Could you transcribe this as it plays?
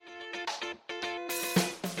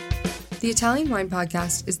The Italian Wine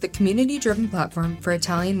Podcast is the community-driven platform for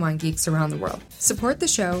Italian wine geeks around the world. Support the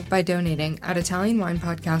show by donating at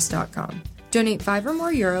ItalianWinePodcast.com. Donate €5 or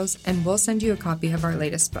more and we'll send you a copy of our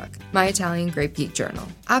latest book, My Italian Grape Geek Journal,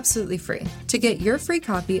 absolutely free. To get your free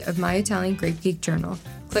copy of My Italian Grape Geek Journal,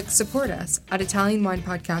 click Support Us at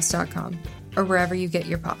ItalianWinePodcast.com or wherever you get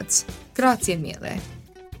your pods. Grazie mille.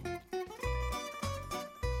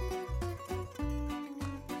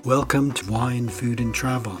 Welcome to Wine, Food and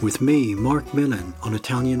Travel with me, Marc Millon, on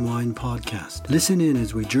Italian Wine Podcast. Listen in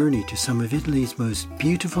as we journey to some of Italy's most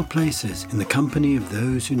beautiful places in the company of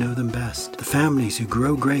those who know them best, the families who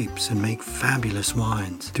grow grapes and make fabulous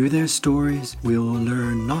wines. Through their stories, we will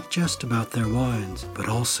learn not just about their wines, but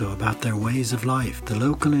also about their ways of life, the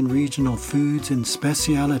local and regional foods and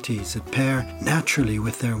specialities that pair naturally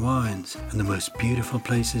with their wines, and the most beautiful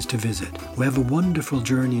places to visit. We have a wonderful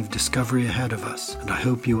journey of discovery ahead of us, and I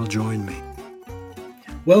hope you will join me.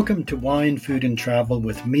 Welcome to Wine, Food and Travel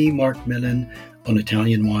with me, Marc Millon, on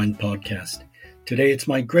Italian Wine Podcast. Today it's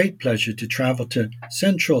my great pleasure to travel to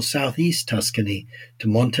central southeast Tuscany, to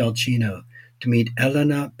Montalcino, to meet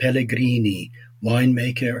Elena Pellegrini,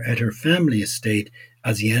 winemaker at her family estate,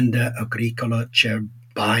 Azienda Agricola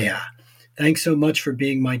Cerbaia. Thanks so much for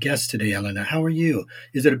being my guest today, Elena. How are you?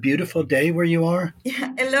 Is it a beautiful day where you are?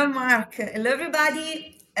 Yeah, hello, Marc. Hello,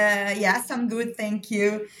 everybody. Yes, I'm good, thank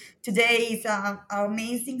you. Today is an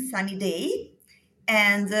amazing sunny day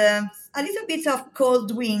and a little bit of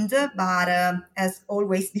cold wind, but as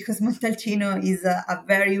always, because Montalcino is a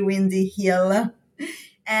very windy hill.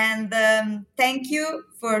 And thank you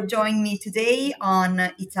for joining me today on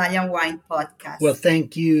Italian Wine Podcast. Well,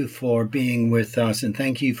 thank you for being with us and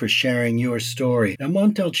thank you for sharing your story. Now,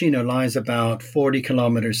 Montalcino lies about 40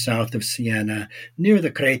 kilometers south of Siena, near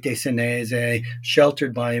the Crete Senese,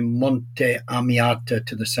 sheltered by Monte Amiata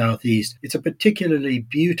to the southeast. It's a particularly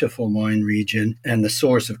beautiful wine region and the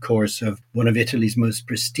source, of course, of one of Italy's most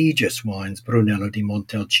prestigious wines, Brunello di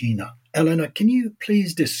Montalcino. Elena, can you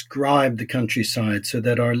please describe the countryside so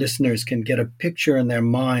that our listeners can get a picture in their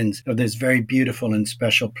minds of this very beautiful and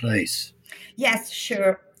special place? Yes,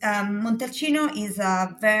 sure. Montalcino is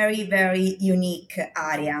a very, very unique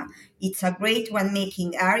area. It's a great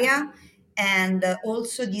winemaking area, and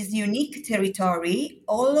also this unique territory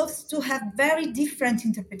allows to have very different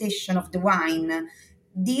interpretation of the wine.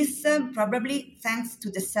 This probably thanks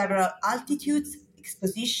to the several altitudes,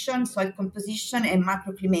 exposition, soil composition, and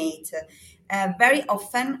microclimate. Very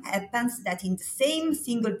often happens that in the same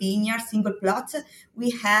single vineyard, single plot,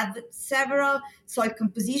 we have several soil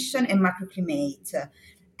composition and microclimate.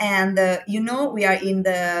 And, we are in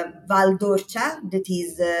the Val d'Orcia, that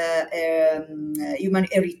is human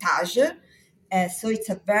heritage. So it's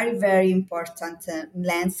a very, very important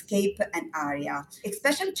landscape and area.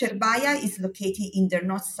 Especially Cerbaia is located in the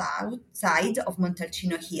north-south side of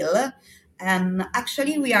Montalcino Hill.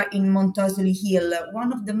 Actually, we are in Montosoli Hill,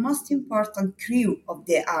 one of the most important crew of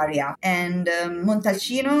the area. And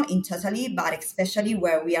Montalcino in totally, but especially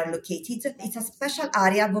where we are located, it's a special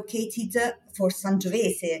area vocated for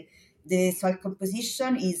Sangiovese. The soil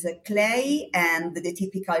composition is clay and the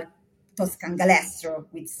typical Toscan galestro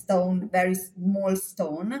with stone, very small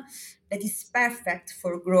stone, that is perfect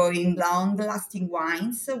for growing long-lasting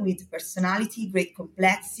wines with personality, great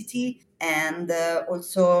complexity, and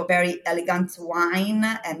also very elegant wine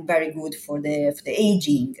and very good for the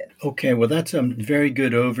aging. Okay, well, that's a very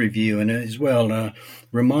good overview and as well a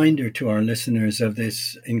reminder to our listeners of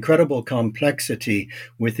this incredible complexity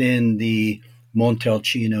within the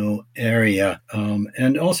Montalcino area.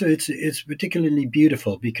 And also it's particularly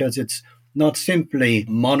beautiful because it's not simply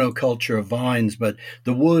monoculture of vines, but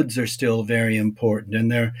the woods are still very important and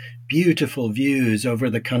they're beautiful views over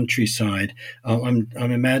the countryside. I'm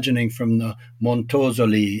imagining from the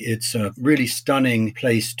Montosoli, it's a really stunning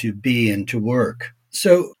place to be and to work.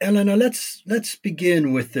 So, Elena, let's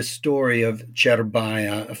begin with the story of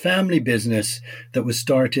Cerbaia, a family business that was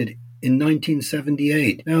started in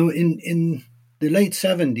 1978. Now, in the late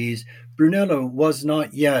 70s, Brunello was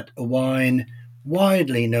not yet a wine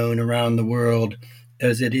widely known around the world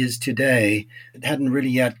as it is today. It hadn't really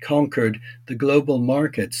yet conquered the global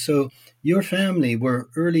markets. So your family were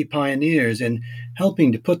early pioneers in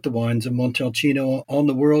helping to put the wines of Montalcino on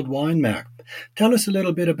the world wine map. Tell us a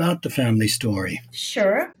little bit about the family story.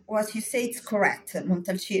 Sure. What you say is correct.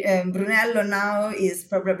 Brunello now is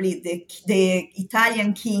probably the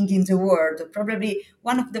Italian king in the world, probably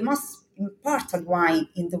one of the most important wine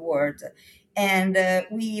in the world. And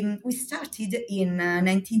we started in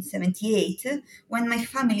 1978 when my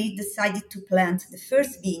family decided to plant the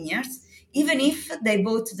first vineyards even if they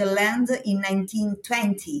bought the land in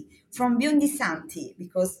 1920 from Biondi Santi,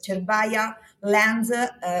 because Cerbaia land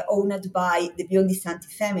owned by the Biondi Santi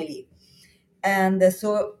family. And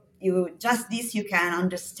so you just this you can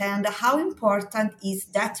understand how important is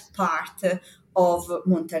that part of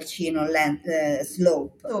Montalcino land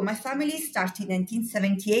slope. So my family started in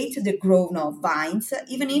 1978 the growing of vines,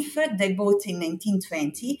 even if they bought in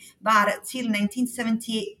 1920, but till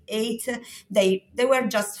 1978 they were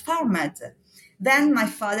just farmed. Then my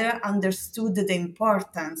father understood the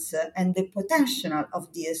importance and the potential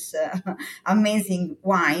of this amazing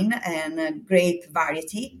wine and grape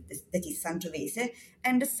variety, that is Sangiovese,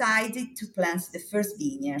 and decided to plant the first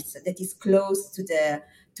vineyards that is close to the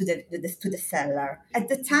cellar. At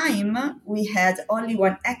the time, we had only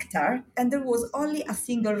 1 hectare, and there was only a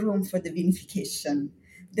single room for the vinification.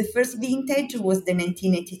 The first vintage was the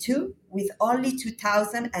 1982 with only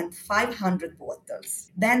 2,500 bottles.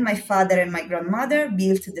 Then my father and my grandmother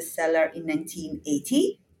built the cellar in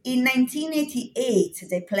 1980. In 1988,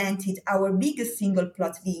 they planted our biggest single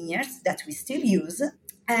plot vineyards that we still use.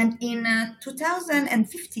 And in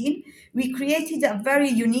 2015, we created a very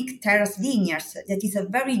unique terrace vineyards that is a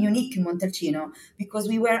very unique Montalcino, because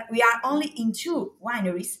we are only in 2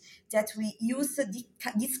 wineries that we use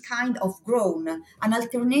this kind of grown, an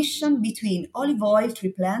alternation between olive oil,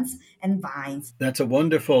 tree plants, and vines. That's a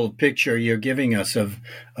wonderful picture you're giving us of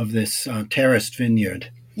this terraced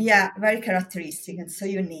vineyard. Yeah, very characteristic and so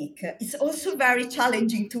unique. It's also very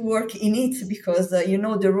challenging to work in it because,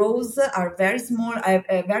 the rows are very small,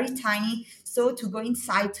 very tiny. So to go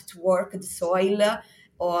inside to work the soil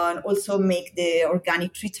or also make the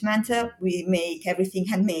organic treatment, we make everything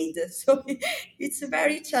handmade. So it's a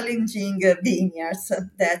very challenging vineyards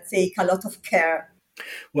that take a lot of care.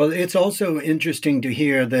 Well, it's also interesting to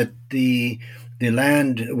hear that the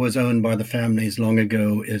land was owned by the families long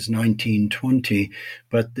ago is 1920,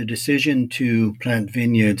 but the decision to plant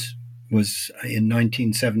vineyards was in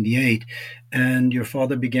 1978, and your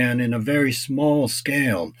father began in a very small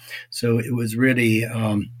scale. So it was really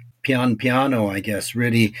pian piano, I guess,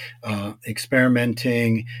 really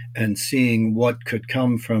experimenting and seeing what could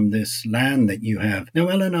come from this land that you have. Now,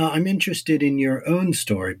 Elena, I'm interested in your own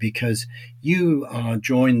story because you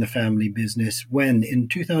joined the family business when? In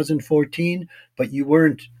 2014, but you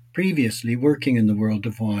weren't previously working in the world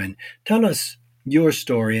of wine. Tell us your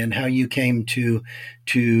story and how you came to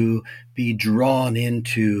be drawn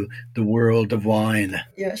into the world of wine.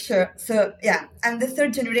 Yeah, sure. So, yeah, I'm the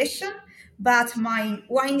third generation, but my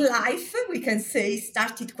wine life, we can say,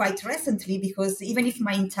 started quite recently because even if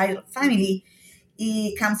my entire family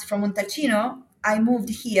comes from Montalcino, I moved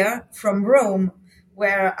here from Rome,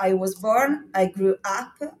 where I was born, I grew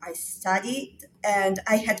up, I studied, and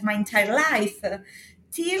I had my entire life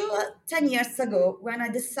till 10 years ago when I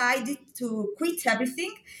decided to quit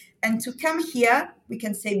everything and to come here, we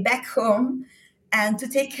can say back home, and to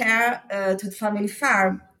take care to the family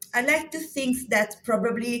farm. I like to think that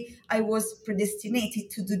probably I was predestinated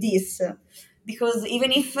to do this because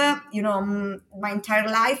even if my entire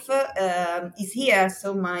life is here,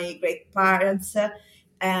 so my great parents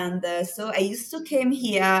and so I used to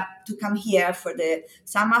come here for the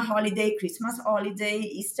summer holiday, Christmas holiday,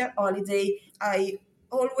 Easter holiday. I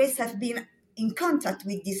always have been in contact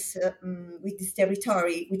with this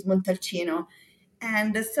territory, with Montalcino.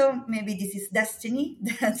 And so maybe this is destiny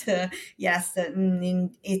that, yes, at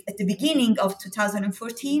the beginning of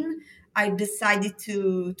 2014, I decided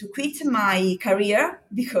to quit my career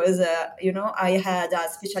because, I had a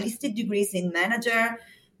specialistic degrees in manager,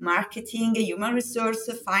 marketing, human resource,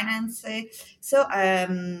 finance. So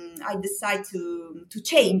I decided to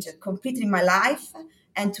change completely my life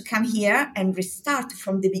and to come here and restart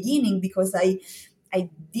from the beginning because I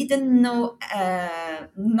didn't know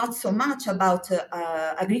not so much about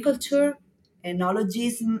agriculture, enology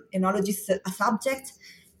is a subject.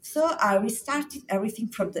 So I restarted everything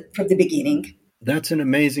from the beginning. That's an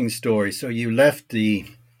amazing story. So you left the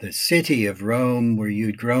city of Rome where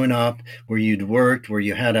you'd grown up, where you'd worked, where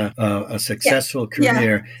you had a Yes, successful yeah,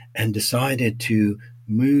 career, and decided to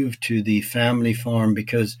move to the family farm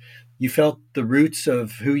because you felt the roots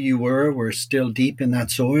of who you were still deep in that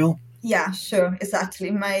soil. yeah, sure, exactly.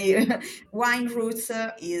 My wine roots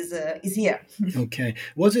is here. Okay.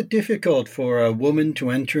 Was it difficult for a woman to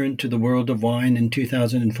enter into the world of wine in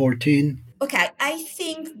 2014? Okay, I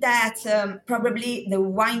think that probably the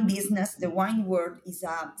wine business, the wine world it's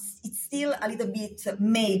still a little bit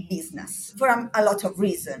male business for a lot of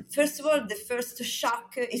reasons. First of all, the first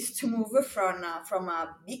shock is to move from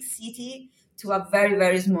a big city to a very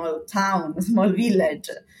very small town, a small village.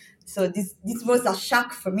 So this was a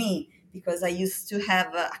shock for me because I used to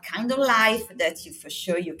have a kind of life that you for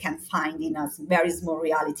sure you can find in a very small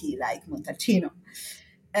reality like Montalcino.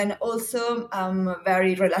 And also I'm a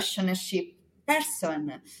very relationship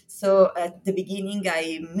person. So at the beginning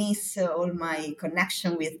I miss all my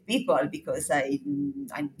connection with people because I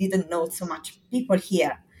didn't know so much people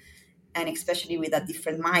here, and especially with a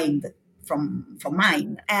different mind from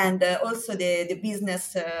mine. And also the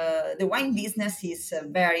business, the wine business is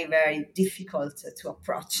very difficult to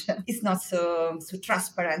approach. It's not so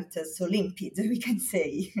transparent, so limpid, we can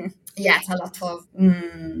say. Yes, a lot of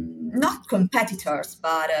not competitors,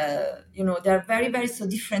 but they're very so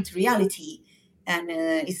different reality, and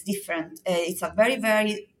it's different. It's a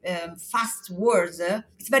very fast world.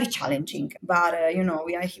 It's very challenging, but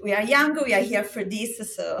we are young. We are here for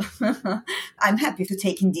this, so I'm happy to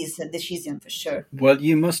take in this decision for sure. Well,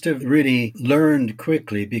 you must have really learned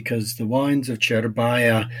quickly because the wines of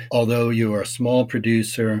Cerbaia, although you are a small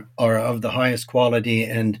producer, are of the highest quality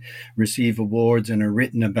and receive awards and are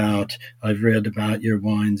written about. I've read about your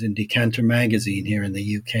wines in Decanter magazine here in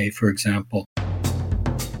the UK, for example.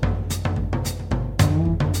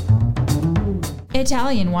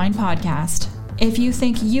 Italian Wine Podcast. If you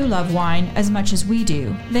think you love wine as much as we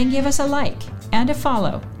do, then give us a like and a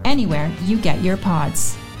follow anywhere you get your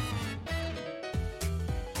pods.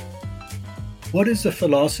 What is the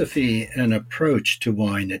philosophy and approach to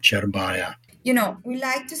wine at Cerbaia? We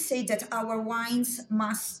like to say that our wines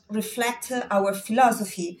must reflect our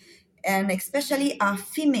philosophy, and especially our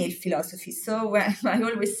female philosophy. So I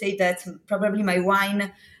always say that probably my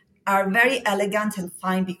wine are very elegant and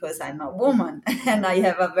fine because I'm a woman and I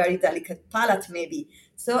have a very delicate palate, maybe.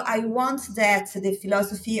 So I want that the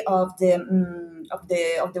philosophy of the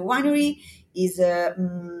winery is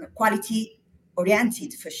quality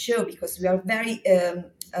oriented for sure, because we are very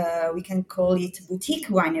we can call it boutique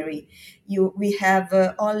winery. We have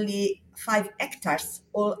only 5 hectares,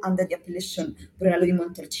 all under the appellation Brunello di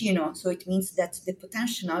Montalcino. So it means that the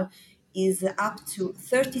potential is up to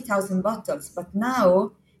 30,000 bottles, but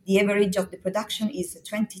now the average of the production is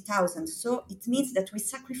 20,000. So it means that we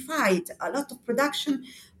sacrificed a lot of production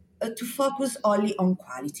to focus only on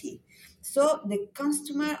quality. So the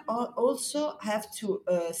customer also have to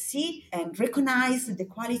see and recognize the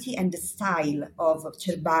quality and the style of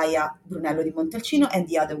Cerbaia, Brunello di Montalcino, and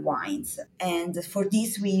the other wines. And for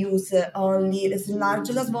this, we use only large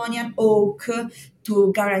Lasvonian oak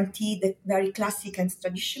to guarantee the very classic and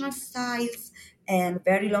traditional styles, and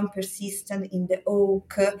very long persistent in the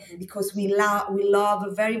oak, because we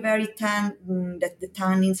love very tan, that the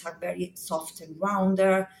tannins are very soft and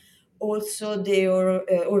rounder. Also, the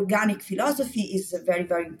organic philosophy is very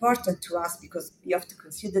important to us, because you have to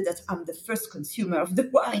consider that I'm the first consumer of the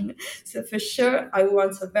wine. So for sure, I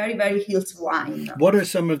want a very healthy wine. What are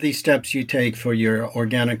some of the steps you take for your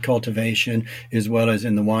organic cultivation as well as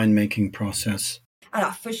in the winemaking process?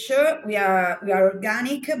 For sure, we are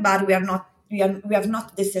organic, but we have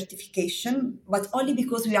not the certification, but only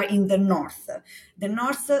because we are in the north. The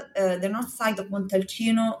north side of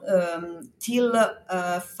Montalcino, till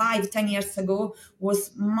 5-10 years ago,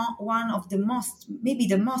 was one of the maybe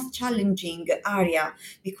the most challenging area,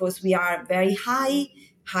 because we are very high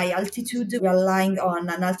altitude. We are lying on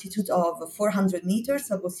an altitude of 400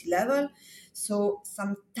 meters above sea level. So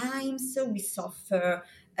sometimes we suffer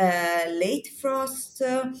late frost,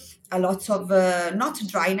 a lot of not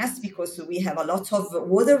dryness, because we have a lot of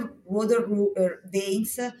water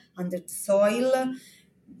veins under the soil,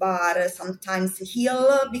 but sometimes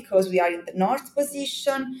hill, because we are in the north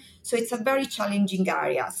position. So it's a very challenging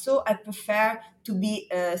area. So I prefer to be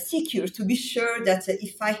secure, to be sure that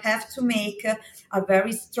if I have to make a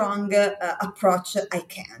very strong approach, I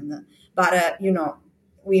can. But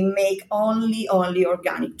we make only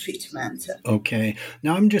organic treatment. Okay.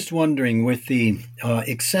 Now I'm just wondering, with the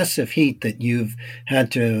excessive heat that you've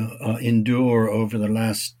had to endure over the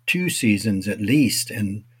last 2 seasons at least,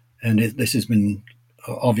 and this has been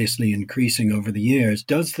obviously increasing over the years,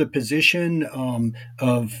 does the position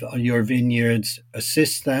of your vineyards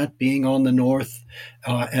assist that, being on the north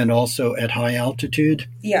and also at high altitude?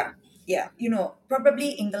 Yeah.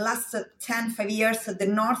 Probably in the last 5 years, the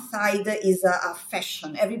north side is a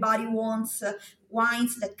fashion. Everybody wants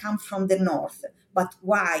wines that come from the north. But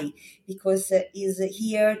why? Because is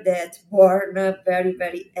here that born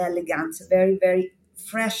very elegant, very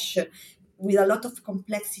fresh, with a lot of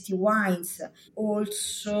complexity wines.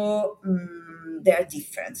 Also, they're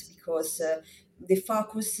different, because the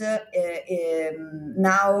focus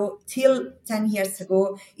now, till 10 years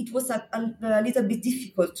ago, it was a little bit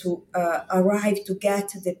difficult to arrive to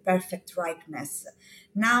get the perfect ripeness.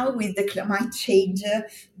 Now, with the climate change,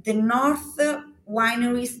 the north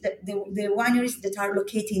wineries, the wineries that are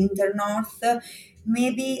located in the north,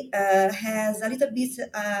 maybe has a little bit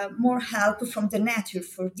more help from the nature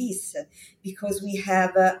for this, because we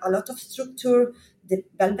have a lot of structure, the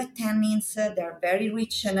velvet tannins, they are very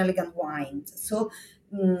rich and elegant wines. So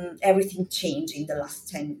everything changed in the last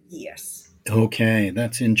 10 years. Okay,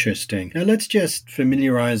 that's interesting. Now let's just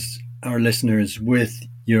familiarize our listeners with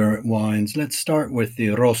your wines. Let's start with the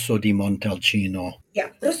Rosso di Montalcino. Yeah,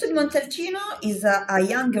 Rosso di Montalcino is a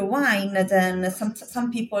younger wine than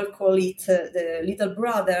some people call it the little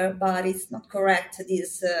brother, but it's not correct,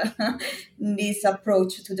 this this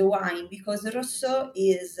approach to the wine, because Rosso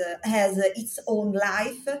has its own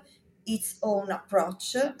life, its own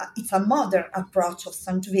approach. It's a modern approach of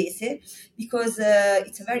Sangiovese, because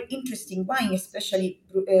it's a very interesting wine, especially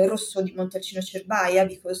Rosso di Montalcino Cerbaia,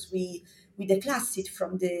 because we declass it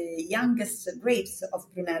from the youngest grapes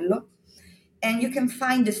of Brunello. And you can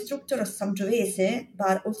find the structure of Sangiovese,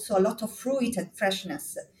 but also a lot of fruit and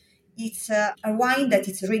freshness. It's a wine that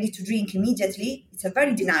is ready to drink immediately. It's a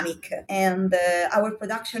very dynamic, and our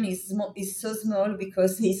production is so small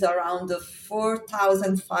because it's around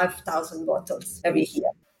 4,000, 5,000 bottles every year.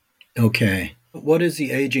 Okay. What is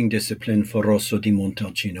the aging discipline for Rosso di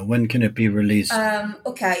Montalcino? When can it be released?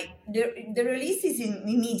 Okay, the release is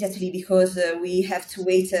immediately, because we have to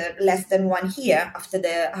wait less than 1 year after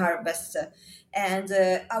the harvest. And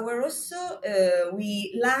our Rosso,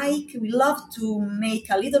 we love to make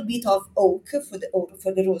a little bit of oak for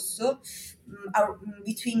the Rosso,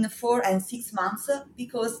 between 4 and 6 months,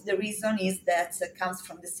 because the reason is that comes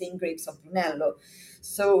from the same grapes of Brunello.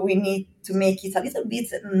 So we need to make it a little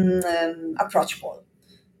bit approachable.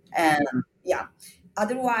 Yeah.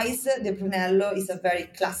 Otherwise, the Brunello is a very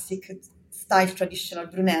classic style, traditional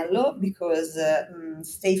Brunello, because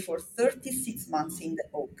stay for 36 months in the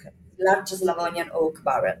oak, large Slavonian oak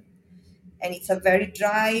barrel. And it's a very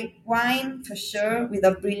dry wine, for sure, with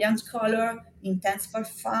a brilliant color, intense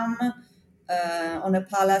perfume. On a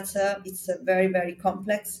palate, it's a very, very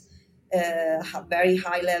complex, a very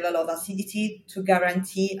high level of acidity to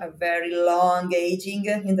guarantee a very long aging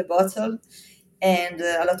in the bottle, and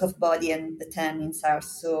a lot of body, and the tannins are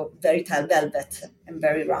so very tall velvet and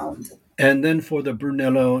very round. And then for the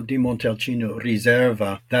Brunello di Montalcino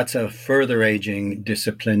Riserva, that's a further aging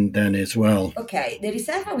discipline then as well. Okay, the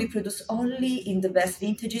Riserva we produce only in the best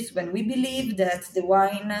vintages, when we believe that the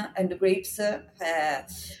wine and the grapes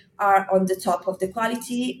are on the top of the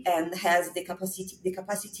quality and has the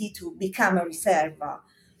capacity to become a Riserva.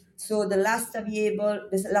 So the last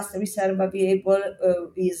Riserva available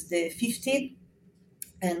is the 50,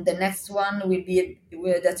 and the next one will be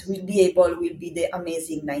the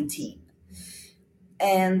amazing 19.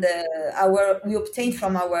 And we obtain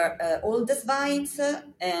from our oldest vines,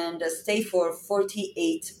 and stay for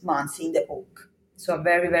 48 months in the oak. So a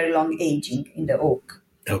very, very long aging in the oak.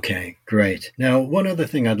 Okay, great. Now, one other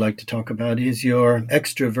thing I'd like to talk about is your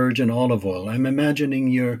extra virgin olive oil. I'm imagining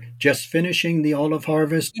you're just finishing the olive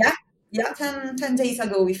harvest. Yeah, 10 days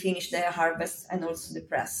ago we finished the harvest and also the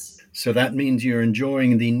press. So that means you're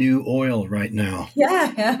enjoying the new oil right now.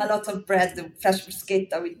 Yeah, a lot of bread, the fresh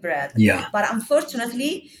bruschetta with bread. Yeah. But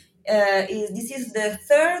unfortunately, this is the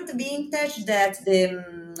third vintage that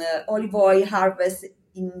the olive oil harvest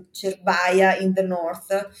in Cerbaia in the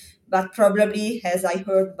north, but probably, as I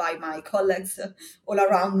heard by my colleagues all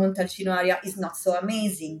around Montalcino area, is not so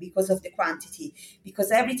amazing because of the quantity.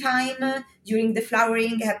 Because every time during the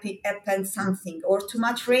flowering happens something, or too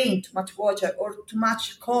much rain, too much water, or too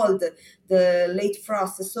much cold, the late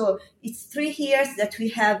frost. So it's 3 years that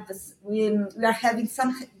we are having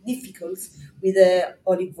some difficulties with the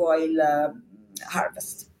olive oil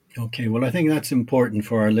harvest. Okay, well, I think that's important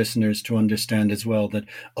for our listeners to understand as well, that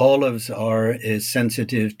olives are as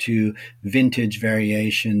sensitive to vintage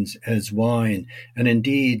variations as wine. And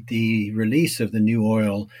indeed, the release of the new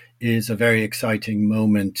oil is a very exciting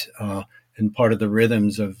moment and part of the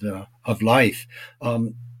rhythms of life.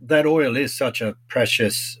 That oil is such a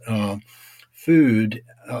precious food.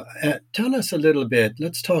 Tell us a little bit.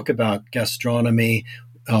 Let's talk about gastronomy,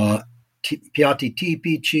 piatti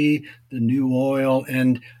tipici, the new oil,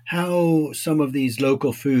 and how some of these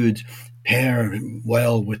local foods pair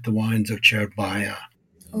well with the wines of Cerbaia.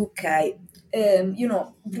 Okay.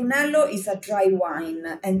 Brunello is a dry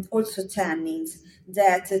wine and also tannins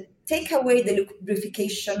that take away the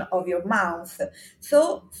lubrication of your mouth.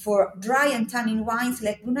 So for dry and tannin wines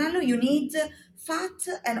like Brunello, you need fat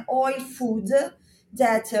and oil food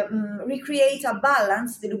that recreate a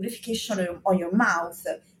balance, the lubrication on your mouth.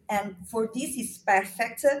 And for this is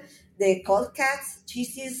perfect the cold cuts,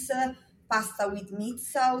 cheeses, pasta with meat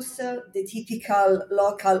sauce, the typical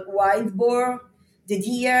local wild boar, the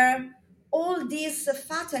deer, all this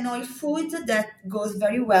fat and oil food that goes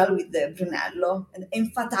very well with the Brunello and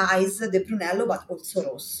emphasize the Brunello, but also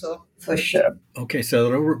Rosso for sure. Okay, so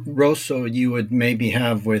Rosso you would maybe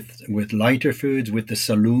have with lighter foods, with the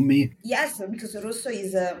salumi. Yes, because Rosso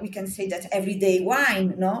is, we can say that everyday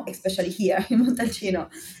wine, no? Especially here in Montalcino,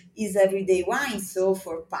 is everyday wine. So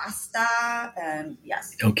for pasta, and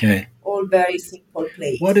yes. Okay. All very simple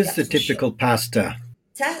plates. What is the typical pasta?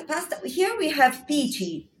 Pasta. Here we have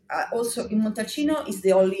pici. Also in Montalcino is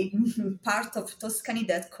the only part of Tuscany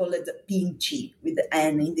that called pinci with the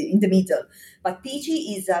N in the middle. But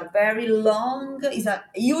pici is a very long, is a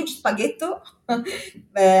huge spaghetto,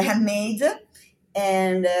 handmade,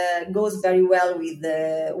 and goes very well with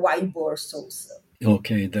the wild boar sauce.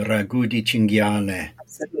 Okay, the ragù di cinghiale.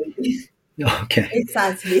 Absolutely. Okay.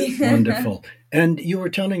 Exactly. Wonderful. And you were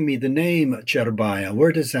telling me the name Cerbaia.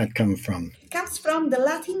 Where does that come from? It comes from the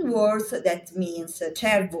Latin word that means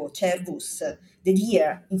cervo, cervus, the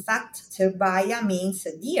deer. In fact, Cerbaia means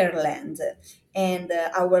deer land. And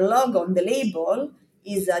our logo on the label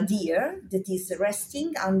is a deer that is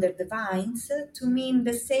resting under the vines to mean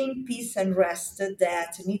the same peace and rest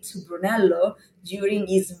that needs Brunello during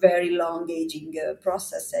his very long aging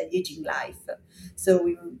process, aging life. So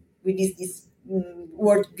we use this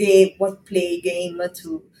wordplay game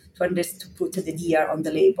to put the deer on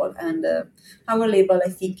the label, and our label, I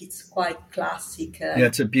think it's quite classic. Yeah,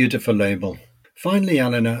 it's a beautiful label. Finally,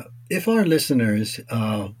 Elena, if our listeners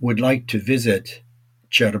would like to visit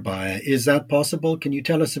Cerbaia, is that possible? Can you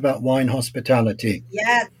tell us about wine hospitality?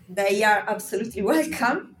 Yeah, they are absolutely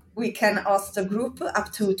welcome. We can host a group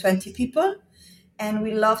up to 20 people. And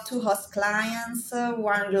we love to host clients,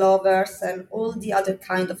 wine lovers, and all the other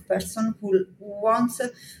kind of person who want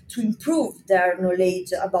to improve their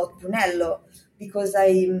knowledge about Brunello. Because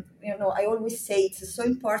I always say it's so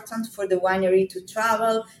important for the winery to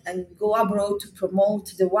travel and go abroad to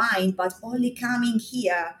promote the wine, but only coming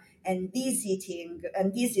here and visit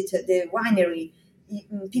the winery,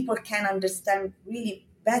 people can understand really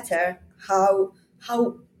better how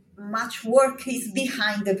much work is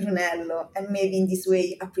behind the Brunello, and maybe in this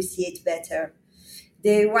way appreciate better.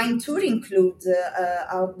 The wine tour includes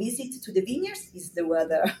our visit to the vineyards, is the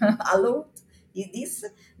weather allowed, is this,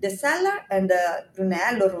 the cellar, and the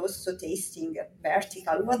Brunello Rosso tasting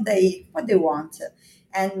vertical, what they want.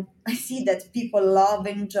 And I see that people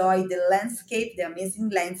enjoy the landscape, the amazing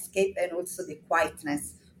landscape, and also the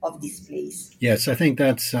quietness of this place. Yes, I think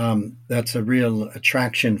that's a real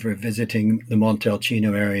attraction for visiting the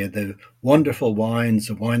Montalcino area. The wonderful wines,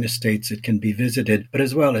 the wine estates that can be visited, but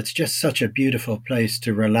as well, it's just such a beautiful place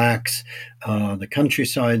to relax. The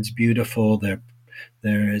countryside's beautiful. There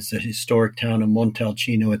is the historic town of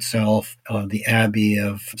Montalcino itself, the Abbey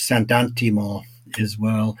of Sant'Antimo as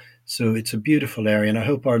well. So it's a beautiful area, and I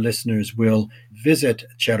hope our listeners will visit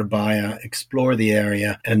Cerbaia, explore the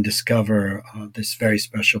area, and discover this very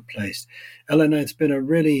special place. Elena, it's been a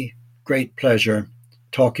really great pleasure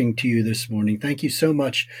talking to you this morning. Thank you so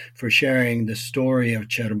much for sharing the story of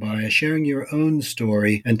Cerbaia, sharing your own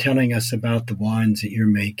story, and telling us about the wines that you're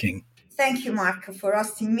making. Thank you, Marc, for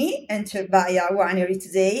hosting me and Cerbaia Winery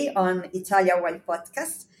today on Italia Wine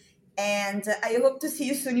Podcast. And I hope to see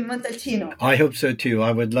you soon in Montalcino. I hope so too.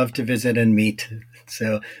 I would love to visit and meet.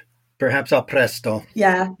 So perhaps a presto.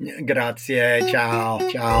 Yeah. Grazie. Ciao.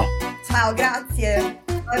 Ciao. Ciao, grazie.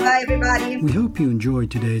 Bye-bye, everybody. We hope you enjoyed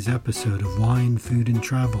today's episode of Wine, Food and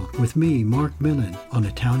Travel with me, Marc Millon, on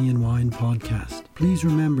Italian Wine Podcast. Please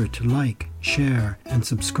remember to like, share, and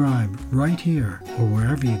subscribe right here or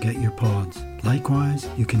wherever you get your pods. Likewise,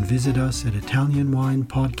 you can visit us at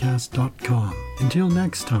ItalianWinePodcast.com. Until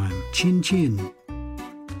next time, chin chin.